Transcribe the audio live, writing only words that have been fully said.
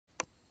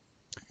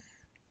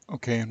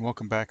Okay, and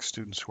welcome back,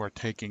 students who are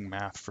taking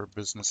Math for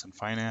Business and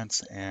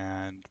Finance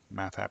and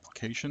Math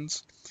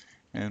Applications.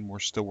 And we're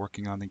still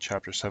working on the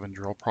Chapter 7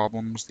 drill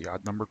problems, the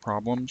odd numbered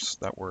problems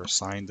that were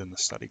assigned in the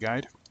study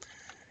guide.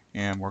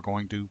 And we're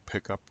going to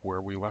pick up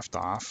where we left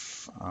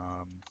off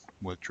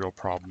with drill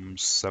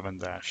problems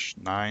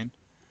 7-9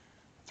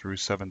 through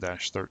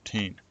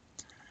 7-13.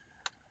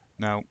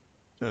 Now,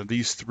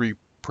 these three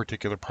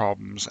particular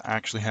problems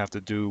actually have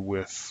to do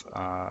with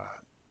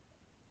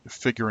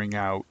figuring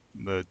out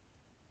the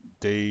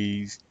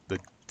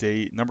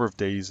number of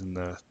days in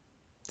the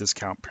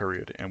discount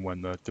period and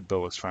when the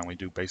bill is finally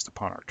due based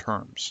upon our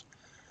terms.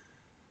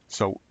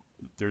 So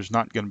there's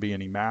not going to be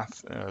any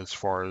math as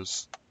far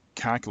as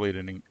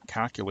calculating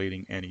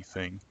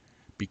anything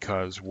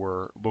because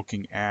we're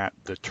looking at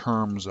the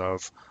terms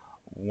of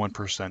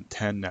 1%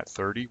 10 net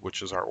 30,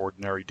 which is our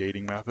ordinary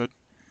dating method.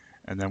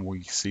 And then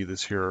we see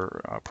this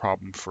here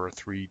problem for a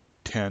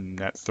 310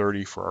 net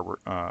 30 for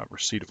our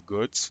receipt of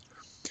goods.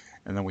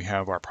 And then we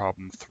have our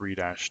problem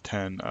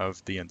 3-10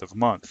 of the end of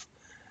month.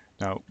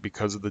 Now,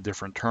 because of the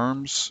different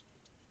terms,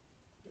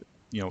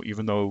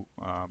 even though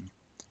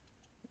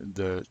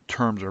the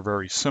terms are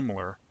very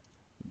similar,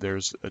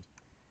 the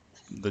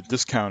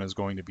discount is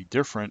going to be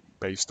different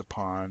based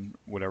upon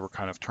whatever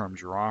kind of terms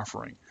you're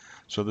offering.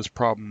 So this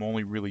problem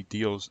only really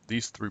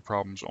these three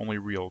problems only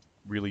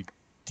really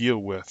deal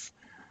with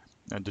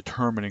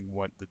determining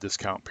what the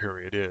discount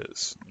period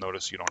is.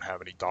 Notice you don't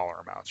have any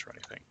dollar amounts or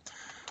anything.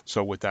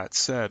 So with that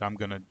said, I'm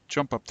going to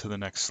jump up to the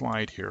next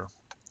slide here,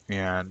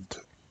 and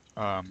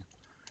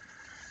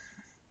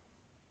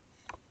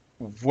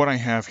what I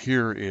have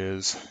here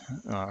is,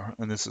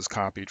 and this is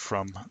copied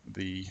from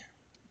the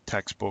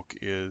textbook,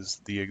 is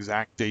the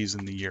exact days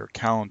in the year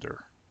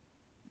calendar.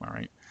 All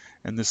right,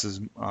 and this is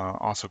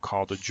also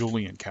called a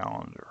Julian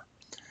calendar.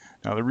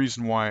 Now the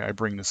reason why I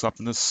bring this up,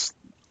 and this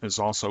is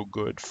also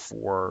good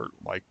for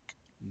like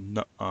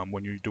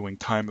when you're doing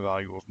time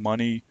value of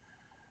money,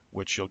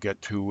 which you'll get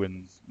to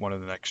in one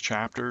of the next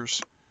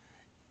chapters,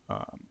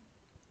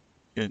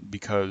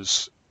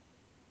 because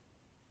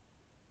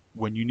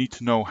when you need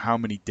to know how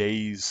many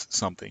days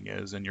something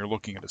is and you're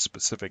looking at a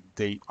specific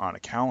date on a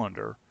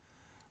calendar,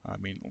 I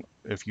mean,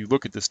 if you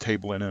look at this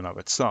table in and of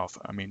itself,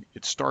 I mean,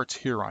 it starts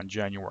here on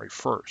January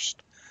 1st.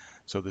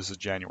 So this is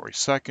January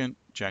 2nd,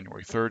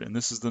 January 3rd, and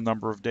this is the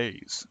number of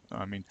days.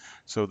 I mean,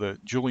 so the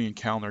Julian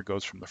calendar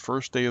goes from the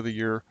first day of the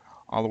year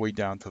all the way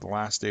down to the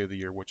last day of the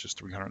year, which is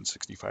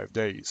 365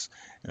 days.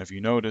 And if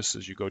you notice,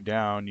 as you go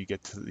down, you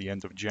get to the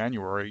end of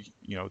January,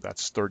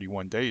 that's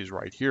 31 days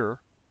right here.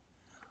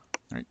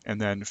 Right?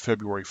 And then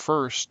February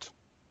 1st,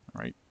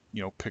 right,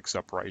 picks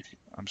up right,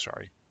 I'm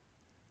sorry,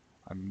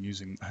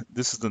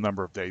 this is the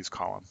number of days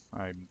column.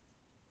 I'm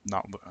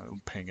not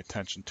paying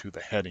attention to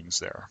the headings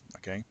there,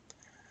 okay?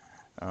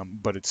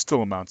 But it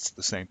still amounts to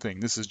the same thing.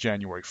 This is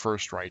January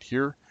 1st right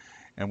here.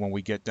 And when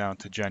we get down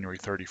to January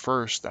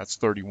 31st, that's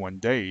 31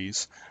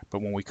 days.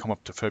 But when we come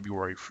up to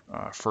February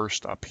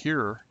 1st up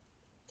here,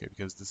 okay,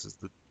 because this is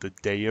the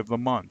day of the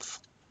month.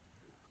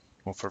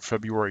 Well, for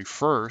February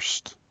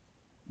 1st,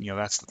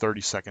 that's the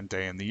 32nd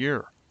day in the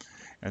year.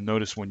 And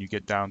notice when you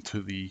get down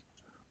to the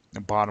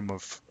bottom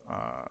of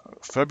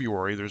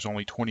February, there's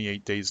only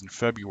 28 days in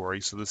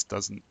February, so this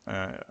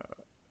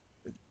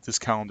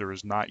calendar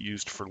is not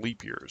used for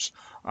leap years.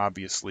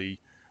 Obviously,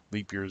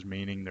 leap years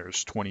meaning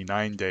there's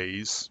 29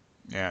 days,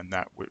 and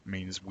that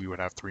means we would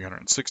have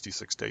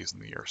 366 days in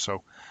the year.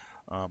 So,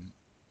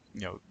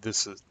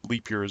 this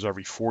leap year is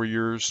every 4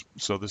 years,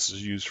 so this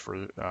is used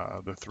for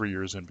the 3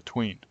 years in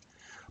between.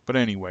 But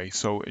anyway,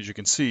 so as you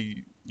can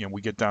see,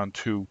 we get down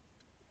to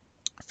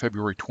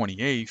February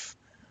 28th.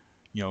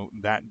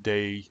 That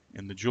day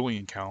in the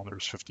Julian calendar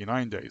is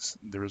 59 days.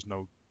 There is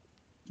no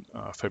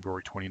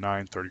February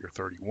 29, 30, or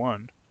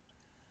 31.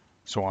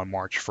 So on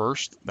March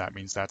 1st, that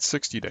means that's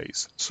 60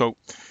 days. So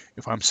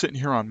if I'm sitting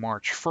here on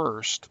March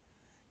 1st,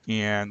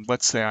 and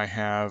let's say I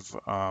have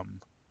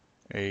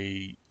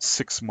a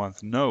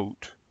 6-month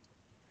note,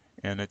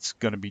 and it's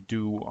going to be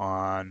due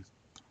on,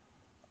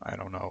 I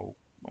don't know,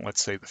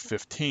 let's say the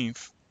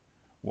 15th.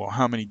 Well,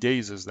 how many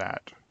days is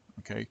that?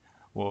 Okay.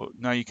 Well,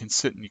 now you can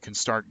sit and you can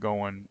start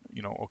going,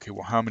 okay,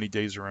 well, how many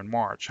days are in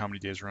March? How many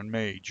days are in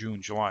May,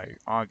 June, July,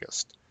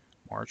 August?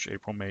 March,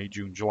 April, May,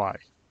 June, July.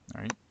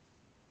 All right.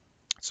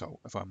 So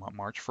if I'm on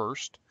March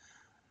 1st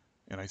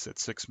and I said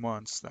 6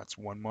 months, that's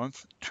 1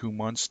 month, 2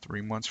 months,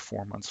 3 months,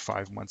 4 months,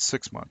 5 months,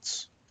 6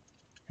 months.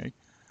 Okay.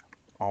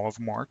 All of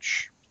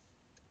March,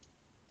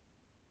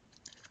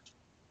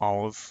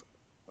 all of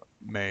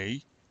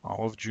May,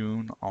 all of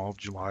June, all of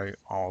July,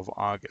 all of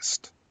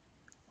August.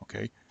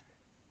 Okay.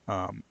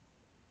 And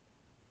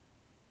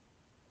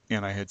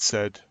I had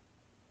said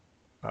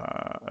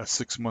a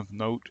 6-month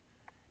note,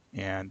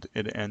 and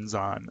it ends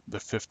on the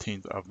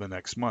 15th of the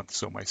next month.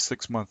 So my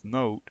 6-month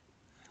note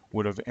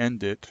would have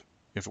ended,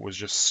 if it was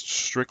just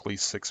strictly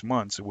 6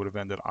 months, it would have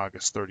ended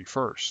August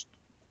 31st.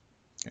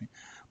 Okay?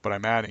 But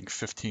I'm adding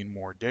 15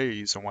 more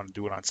days. I want to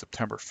do it on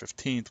September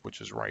 15th,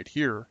 which is right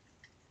here.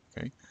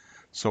 Okay?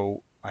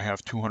 So I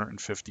have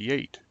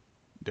 258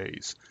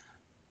 days.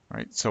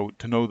 right? So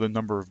to know the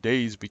number of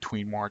days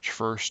between March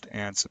 1st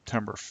and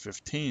September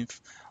 15th,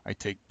 I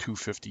take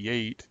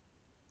 258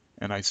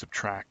 and I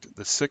subtract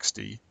the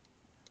 60,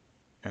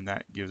 and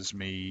that gives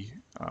me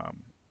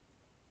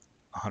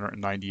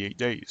 198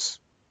 days,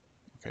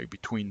 okay,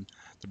 between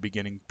the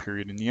beginning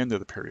period and the end of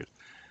the period.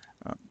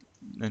 Um,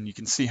 and you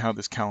can see how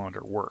this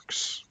calendar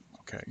works,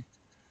 okay?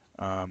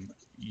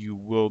 You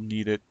will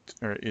need it,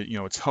 or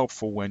it's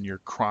helpful when you're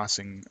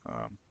crossing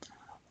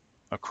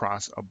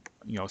across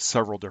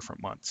several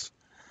different months.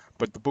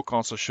 But the book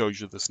also shows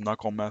you this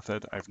knuckle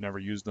method. I've never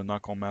used the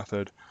knuckle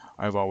method.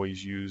 I've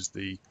always used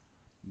the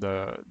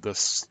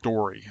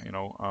story.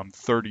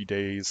 30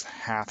 days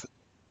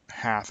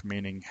half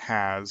meaning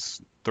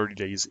has 30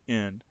 days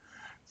in,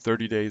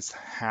 30 days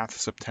half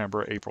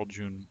September, April,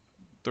 June,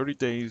 30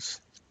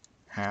 days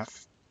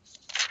half.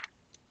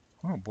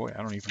 Oh boy,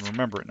 I don't even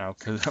remember it now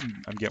because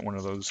I'm getting one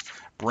of those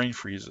brain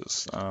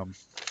freezes.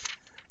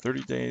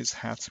 30 days,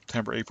 half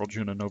September, April,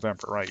 June, and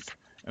November, right?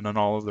 And then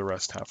all of the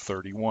rest have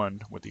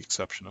 31 with the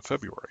exception of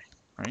February,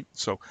 right?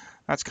 So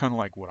that's kind of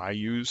like what I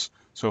use.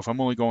 So if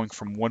I'm only going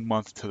from one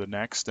month to the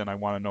next and I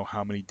want to know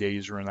how many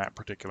days are in that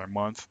particular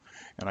month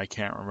and I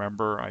can't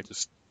remember, I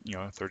just,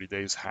 30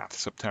 days, half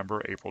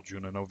September, April,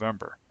 June, and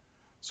November.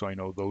 So I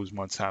know those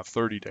months have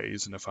 30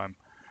 days, and if I'm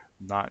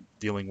not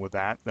dealing with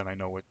that, then I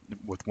know it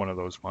with one of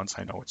those months,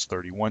 I know it's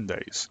 31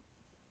 days.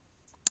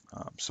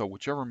 So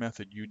whichever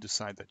method you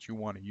decide that you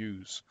want to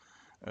use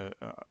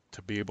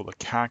to be able to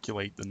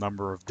calculate the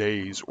number of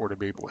days or to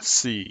be able to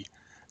see,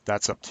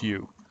 that's up to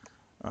you.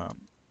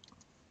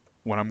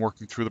 When I'm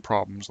working through the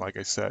problems, like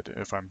I said,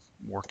 if I'm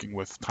working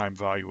with time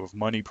value of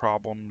money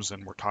problems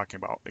and we're talking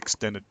about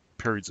extended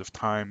periods of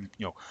time,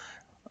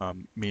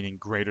 meaning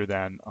greater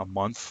than a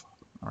month,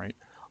 all right,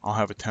 I'll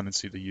have a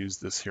tendency to use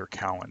this here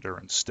calendar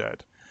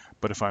instead.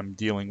 But if I'm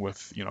dealing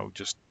with,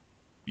 just,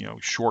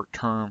 short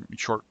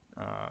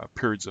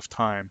periods of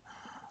time,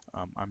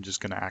 I'm just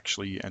going to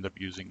actually end up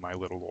using my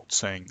little old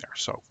saying there.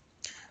 So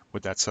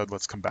with that said,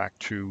 let's come back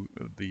to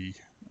the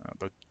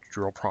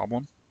drill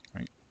problem.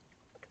 Right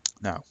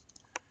now,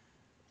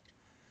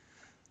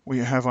 we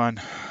have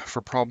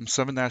for problem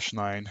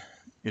 7-9,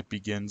 it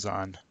begins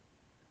on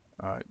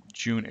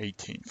June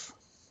 18th.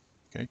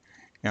 Okay,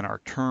 and our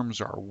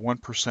terms are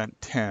 1%,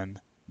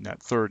 10,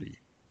 net 30.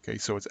 Okay,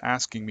 so it's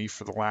asking me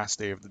for the last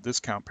day of the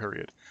discount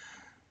period.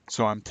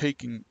 So I'm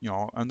taking,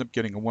 I'll end up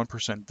getting a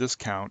 1%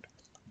 discount,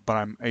 but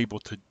I'm able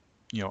to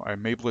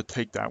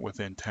take that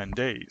within 10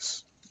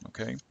 days.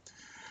 Okay,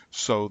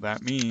 so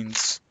that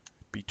means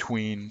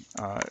between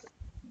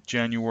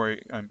June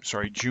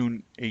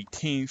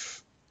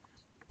 18th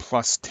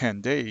plus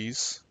 10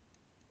 days,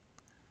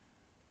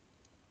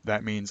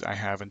 that means I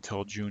have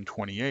until June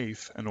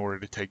 28th in order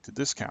to take the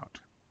discount.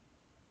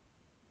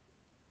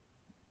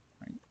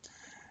 Right?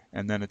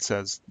 And then it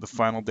says the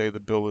final day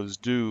the bill is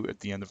due at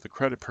the end of the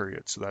credit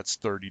period. So that's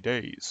 30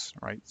 days,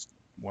 right?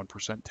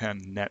 1%,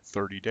 10, net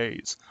 30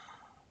 days.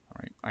 All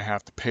right, I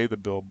have to pay the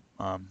bill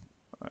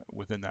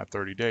within that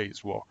 30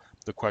 days. Well,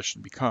 the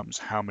question becomes,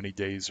 how many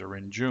days are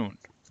in June,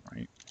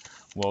 right?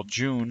 Well,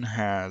 June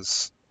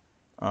has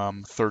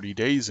 30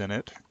 days in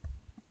it,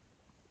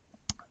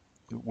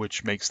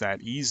 which makes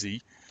that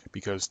easy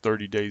because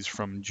 30 days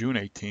from June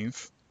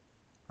 18th,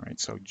 right?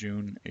 So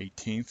June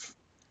 18th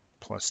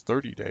plus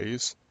 30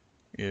 days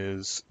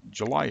is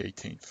July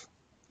 18th.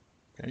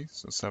 Okay,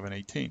 so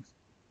 7/18.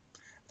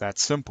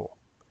 That's simple.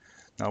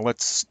 Now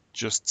let's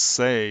just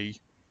say,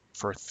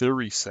 for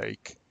theory's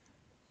sake,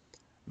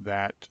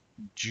 that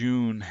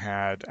June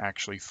had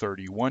actually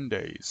 31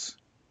 days.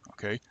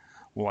 Okay,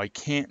 well, I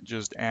can't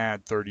just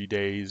add 30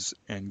 days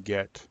and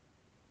get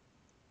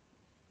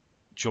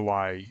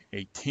July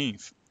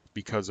 18th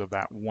because of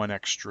that one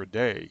extra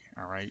day,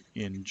 all right,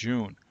 in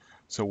June.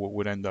 So what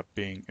would end up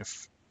being,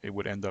 if it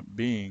would end up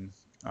being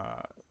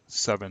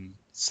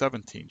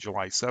 7/17,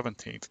 July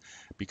 17th,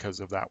 because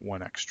of that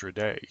one extra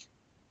day,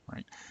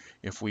 right?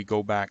 If we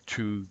go back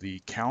to the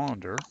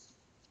calendar,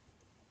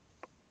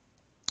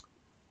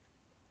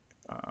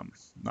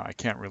 no, I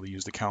can't really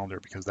use the calendar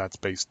because that's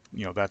based,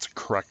 that's a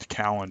correct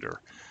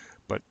calendar.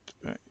 But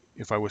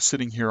if I was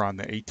sitting here on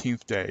the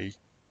 18th day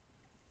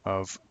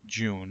of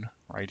June,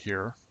 right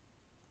here,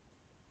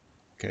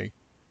 okay,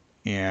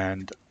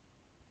 and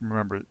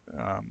remember,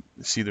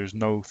 see, there's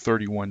no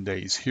 31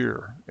 days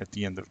here at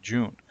the end of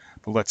June,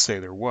 but let's say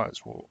there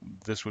was. Well,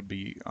 this would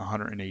be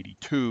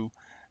 182,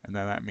 and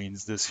then that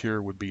means this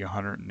here would be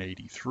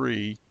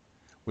 183,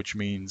 which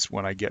means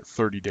when I get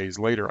 30 days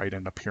later, I'd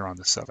end up here on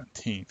the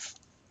 17th.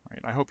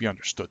 Right? I hope you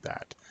understood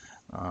that.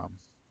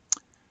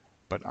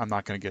 But I'm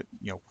not going to get,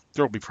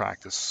 there'll be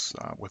practice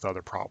with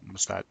other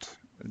problems that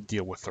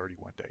deal with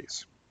 31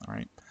 days. All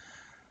right.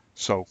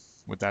 So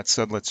with that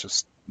said, let's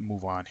just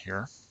move on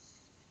here.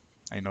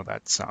 I know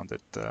that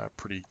sounded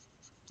pretty,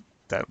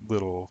 that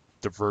little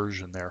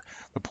diversion there.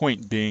 The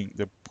point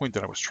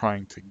that I was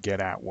trying to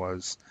get at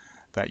was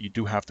that you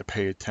do have to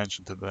pay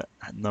attention to the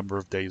number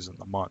of days in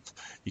the month.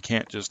 You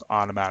can't just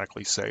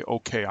automatically say,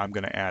 okay, I'm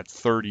going to add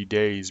 30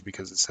 days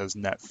because it says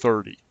net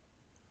 30.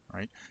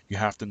 right? You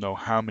have to know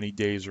how many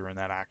days are in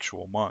that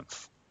actual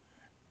month.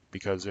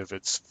 Because if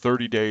it's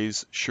 30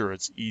 days, sure,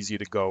 it's easy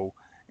to go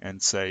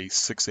and say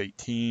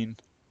 618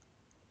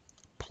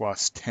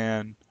 plus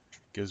 10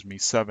 gives me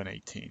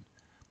 718.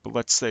 But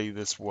let's say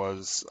this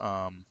was,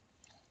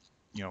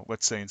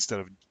 let's say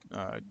instead of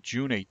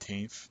June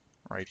 18th,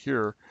 right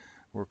here,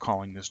 we're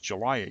calling this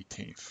July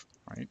 18th,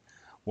 right?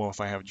 Well,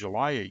 if I have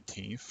July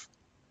 18th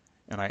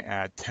and I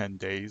add 10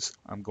 days,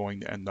 I'm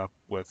going to end up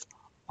with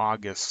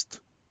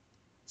August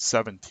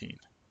 17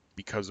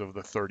 because of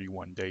the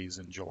 31 days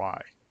in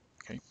July,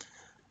 okay?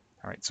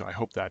 All right, so I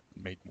hope that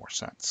made more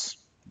sense.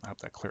 I hope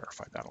that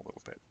clarified that a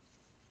little bit.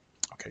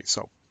 Okay,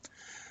 so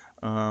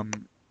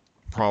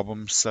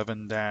problem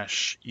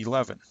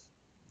 7-11,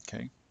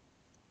 okay?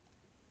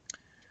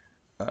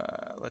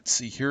 Let's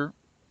see here.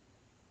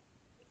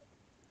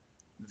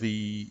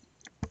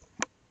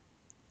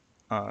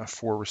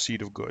 For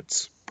receipt of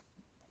goods.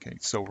 Okay,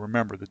 so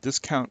remember the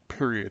discount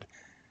period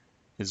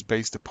is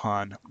based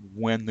upon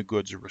when the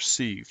goods are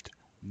received,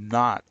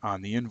 not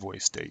on the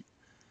invoice date.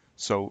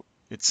 So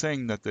it's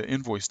saying that the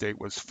invoice date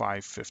was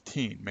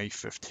 5/15, May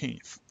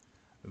 15th.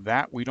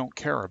 That we don't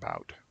care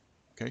about,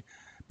 okay,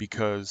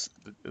 because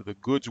the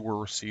goods were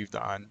received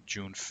on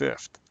June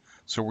 5th.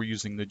 So we're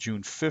using the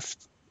June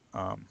 5th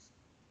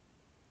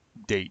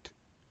date,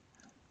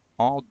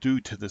 all due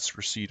to this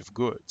receipt of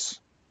goods.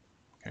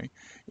 Okay,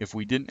 if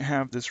we didn't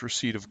have this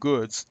receipt of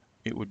goods,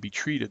 it would be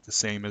treated the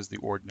same as the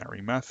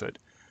ordinary method,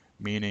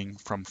 meaning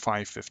from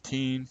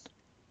 5/15,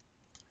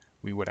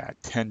 we would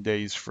add 10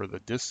 days for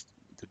the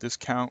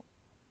discount,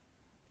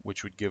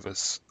 which would give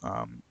us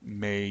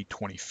May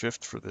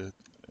 25th for the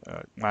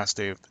last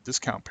day of the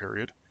discount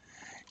period.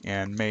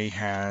 And May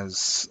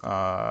has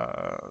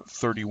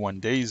 31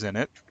 days in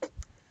it,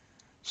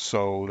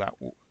 so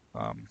that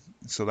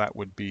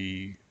would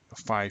be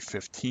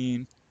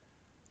 5/15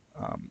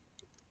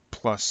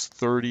 plus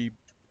 30,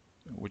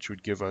 which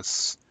would give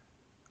us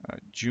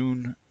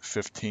June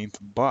 15th,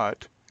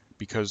 but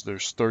because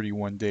there's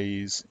 31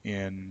 days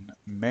in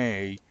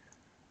May,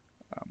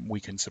 we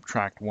can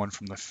subtract one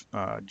from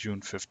the June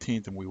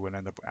 15th and we would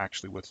end up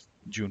actually with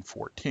June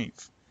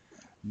 14th.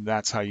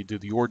 That's how you do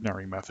the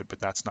ordinary method, but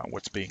that's not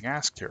what's being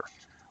asked here.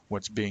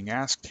 What's being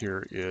asked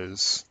here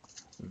is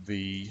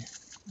the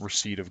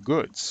receipt of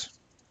goods.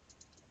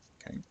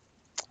 Okay.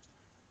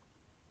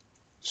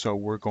 So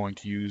we're going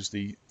to use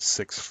the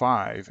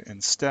 6/5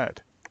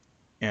 instead.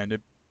 And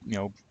it,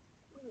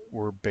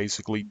 we're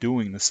basically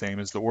doing the same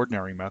as the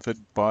ordinary method,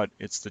 but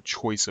it's the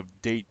choice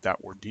of date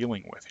that we're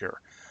dealing with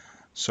here.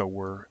 So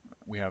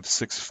we have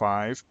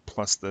 6/5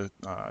 plus the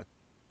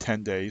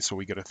 10 days, so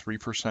we get a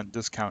 3%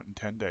 discount in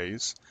 10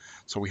 days.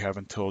 So we have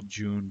until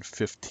June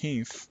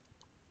 15th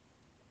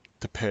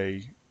to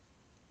pay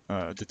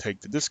to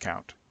take the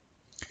discount.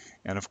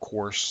 And of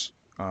course,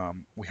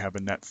 we have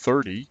a net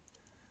 30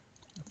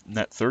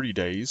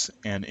 days,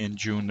 and in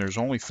June there's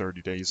only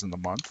 30 days in the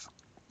month.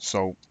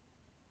 So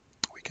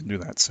we can do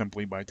that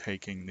simply by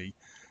taking the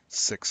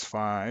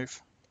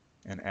 6/5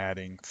 and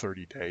adding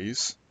 30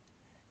 days,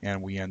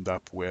 and we end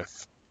up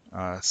with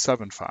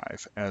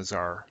 7/5 as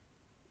our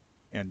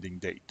ending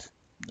date,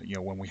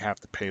 when we have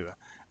to pay the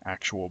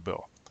actual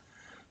bill.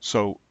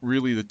 So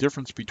really the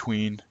difference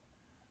between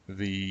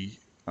the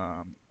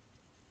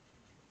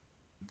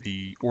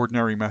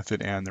ordinary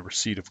method and the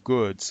receipt of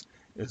goods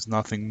is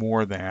nothing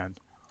more than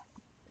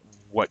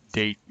what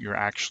date you're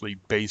actually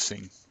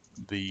basing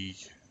the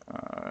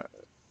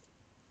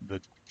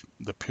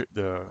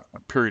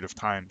period of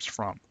times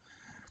from.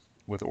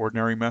 With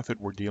ordinary method,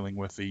 we're dealing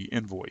with the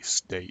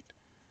invoice date,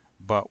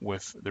 but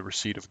with the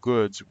receipt of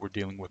goods, we're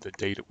dealing with the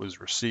date it was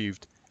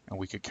received, and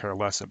we could care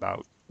less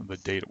about the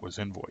date it was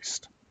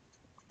invoiced.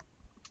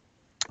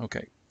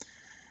 Okay,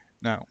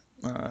 now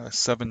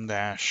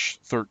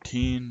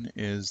 7-13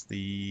 is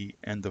the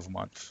end of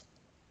month.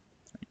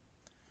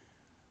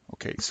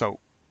 Okay, so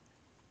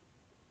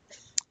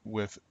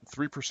with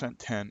 3%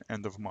 10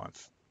 end of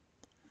month,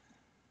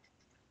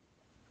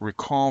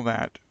 recall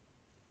that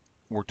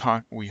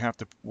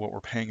what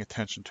we're paying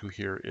attention to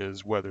here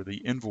is whether the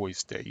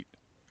invoice date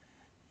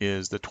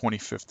is the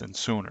 25th and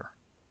sooner,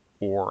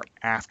 or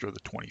after the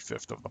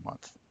 25th of the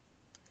month.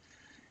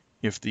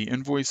 If the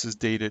invoice is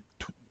dated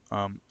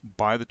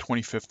by the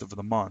 25th of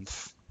the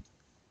month,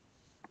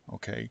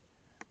 okay,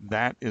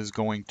 that is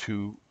going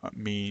to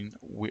mean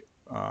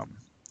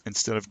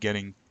instead of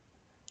getting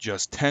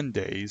just 10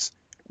 days,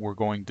 we're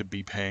going to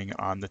be paying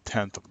on the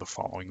 10th of the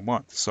following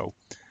month. So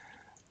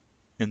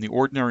in the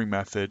ordinary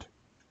method,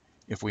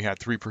 if we had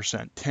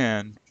 3%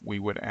 10, we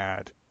would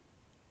add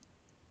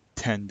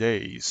 10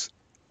 days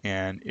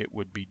and it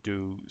would be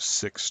due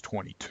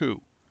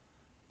 6/22.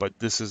 But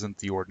this isn't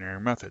the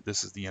ordinary method.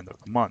 This is the end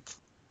of the month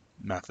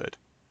method.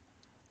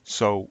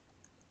 So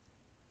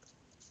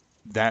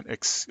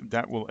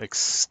that will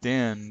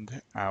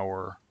extend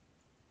our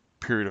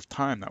period of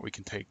time that we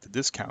can take the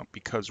discount,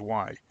 because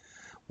why?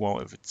 Well,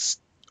 if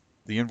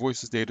the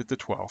invoice is dated the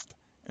 12th,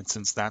 and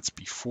since that's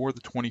before the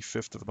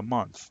 25th of the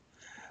month,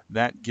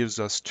 that gives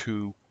us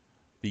to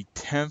the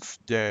 10th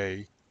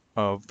day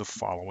of the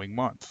following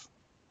month.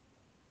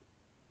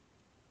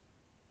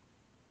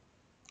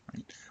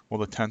 Right? Well,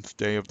 the 10th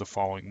day of the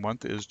following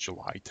month is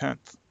July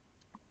 10th.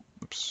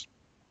 Oops,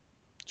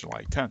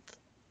 July 10th.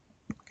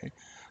 Okay,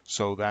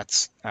 so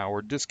that's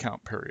our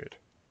discount period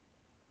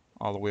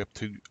all the way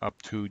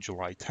up to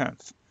July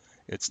 10th.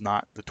 It's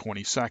not the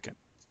 22nd,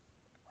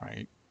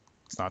 right?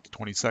 It's not the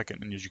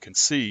 22nd, and as you can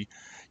see,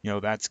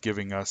 that's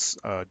giving us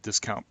a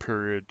discount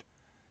period.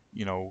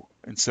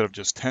 Instead of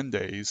just 10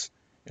 days,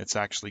 it's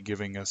actually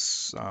giving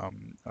us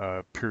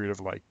a period of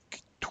like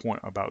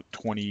about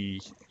 20.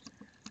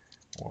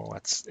 Well,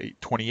 that's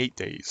 28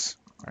 days,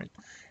 right?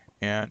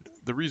 And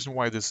the reason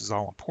why this is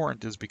all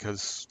important is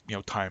because,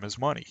 time is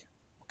money,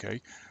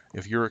 okay?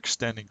 If you're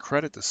extending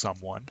credit to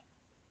someone,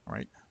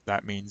 right,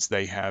 that means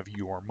they have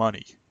your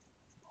money,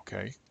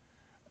 okay?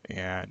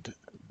 And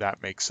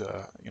that makes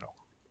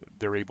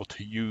they're able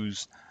to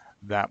use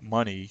that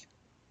money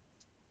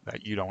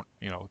that you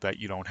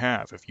don't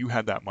have. If you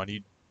had that money,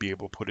 you'd be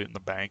able to put it in the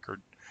bank or,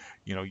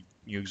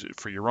 use it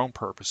for your own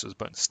purposes,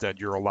 but instead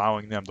you're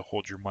allowing them to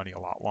hold your money a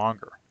lot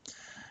longer.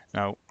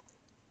 Now,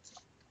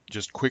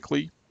 just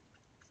quickly,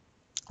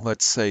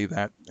 let's say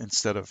that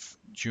instead of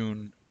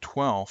June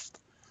 12th,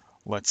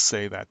 let's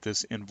say that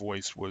this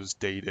invoice was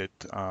dated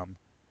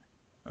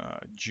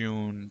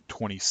June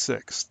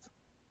 26th.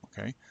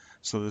 Okay,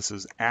 so this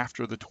is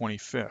after the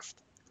 25th.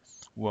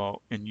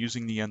 Well, in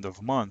using the end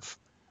of month,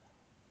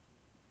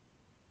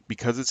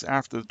 because it's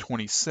after the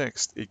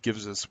 26th, it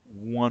gives us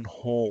one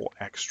whole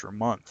extra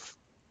month.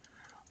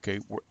 Okay,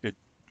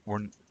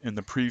 we're in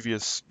the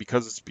previous,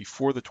 because it's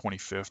before the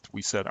 25th,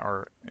 we said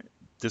our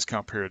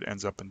discount period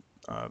ends up in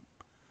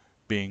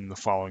being the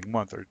following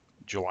month, or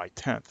July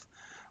 10th.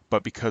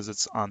 But because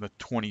it's on the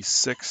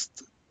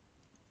 26th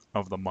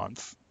of the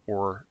month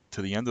or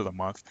to the end of the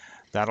month,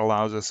 that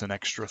allows us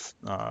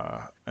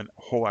a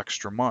whole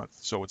extra month.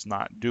 So it's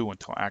not due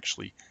until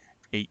actually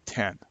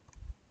 8/10.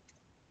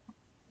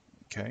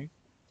 Okay.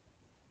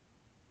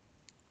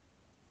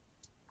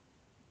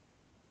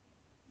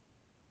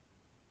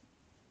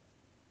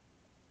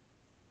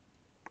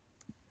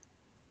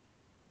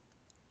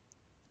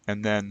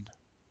 And then,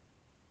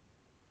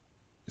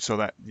 so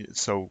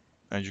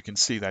as you can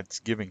see,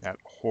 that's giving that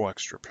whole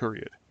extra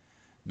period.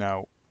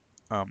 Now,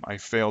 I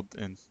failed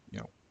in,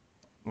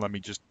 let me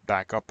just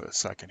back up a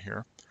second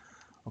here.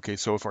 Okay,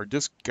 so if our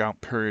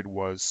discount period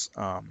was,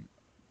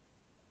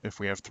 if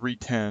we have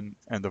 3/10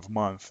 end of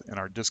month and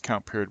our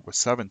discount period was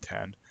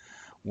 7/10,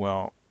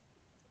 well,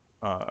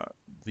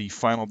 the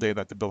final day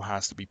that the bill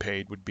has to be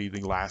paid would be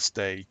the last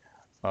day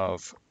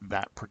of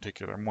that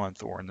particular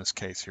month, or in this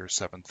case here,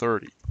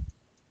 7/30.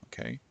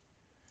 Okay.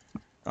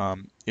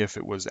 If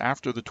it was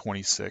after the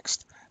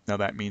 26th, now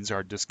that means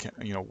our discount,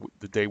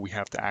 the day we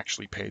have to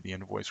actually pay the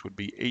invoice would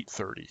be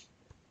 8/30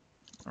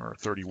 or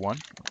 31.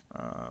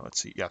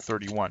 Let's see, yeah,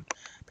 31,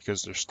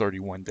 because there's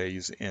 31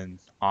 days in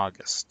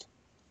August.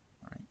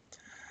 Right?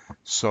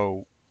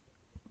 So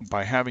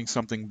by having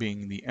something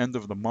being the end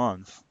of the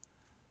month,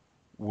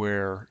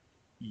 we're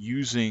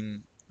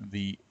using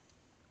the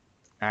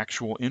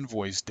actual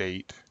invoice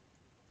date.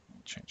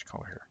 Change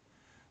color here.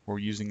 We're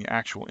using the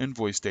actual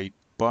invoice date,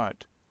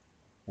 but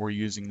we're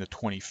using the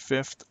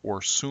 25th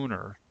or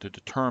sooner to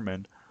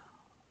determine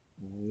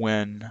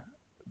when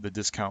the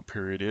discount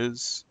period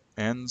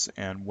ends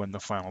and when the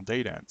final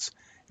date ends.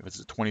 If it's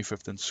the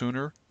 25th and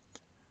sooner,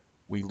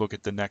 we look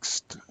at the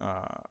next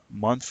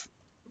month,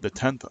 the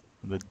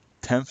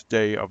 10th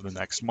day of the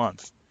next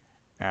month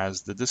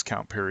as the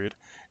discount period,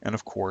 and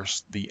of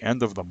course the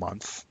end of the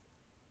month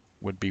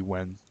would be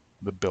when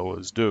the bill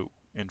is due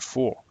in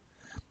full.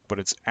 But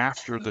it's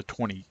after the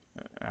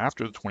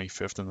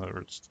 25th, in other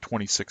words,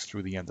 26th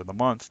through the end of the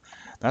month.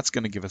 That's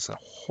going to give us a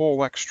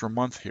whole extra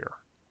month here,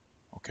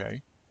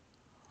 okay?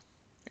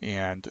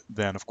 And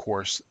then, of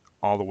course,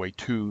 all the way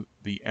to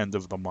the end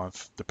of the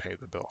month to pay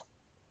the bill,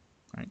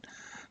 right?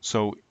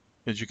 So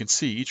as you can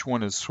see, each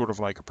one is sort of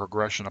like a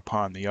progression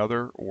upon the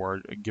other, or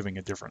giving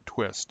a different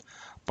twist.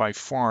 By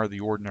far,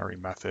 the ordinary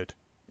method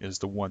is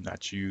the one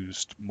that's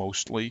used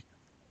mostly,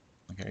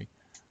 okay?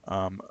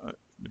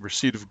 The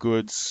receipt of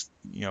goods,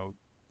 you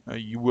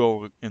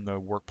will in the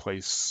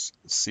workplace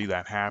see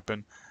that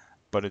happen,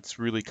 but it's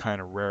really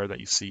kind of rare that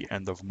you see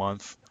end of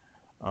month.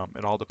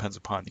 It all depends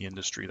upon the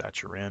industry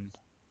that you're in.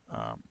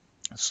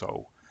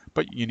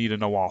 But you need to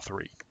know all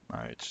three.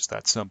 It's just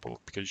that simple,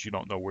 because you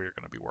don't know where you're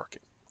going to be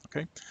working.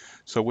 Okay,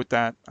 so with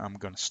that, I'm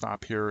going to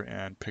stop here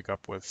and pick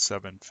up with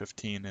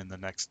 7:15 in the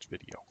next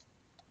video.